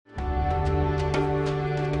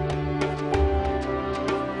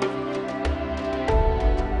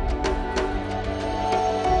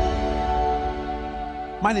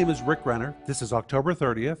My name is Rick Renner. This is October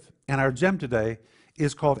 30th, and our gem today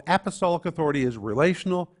is called Apostolic Authority is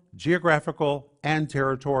Relational, Geographical, and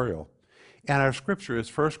Territorial. And our scripture is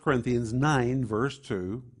 1 Corinthians 9, verse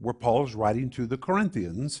 2, where Paul is writing to the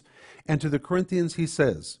Corinthians. And to the Corinthians he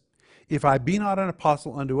says, "If I be not an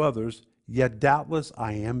apostle unto others, yet doubtless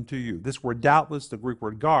I am to you." This word doubtless, the Greek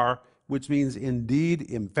word gar, which means indeed,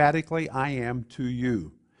 emphatically, I am to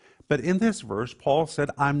you. But in this verse, Paul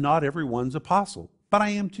said, I'm not everyone's apostle, but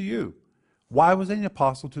I am to you. Why was he an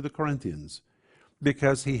apostle to the Corinthians?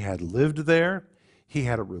 Because he had lived there, he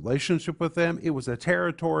had a relationship with them, it was a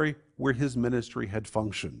territory where his ministry had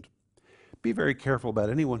functioned. Be very careful about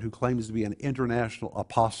anyone who claims to be an international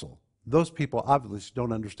apostle. Those people obviously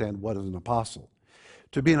don't understand what is an apostle.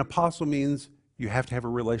 To be an apostle means you have to have a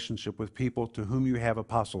relationship with people to whom you have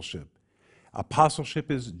apostleship. Apostleship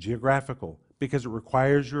is geographical because it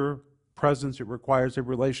requires your presence, it requires a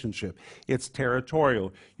relationship. It's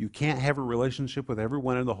territorial. You can't have a relationship with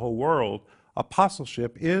everyone in the whole world.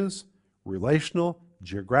 Apostleship is relational,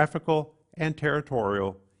 geographical, and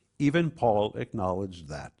territorial. Even Paul acknowledged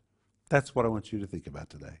that. That's what I want you to think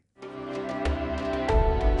about today.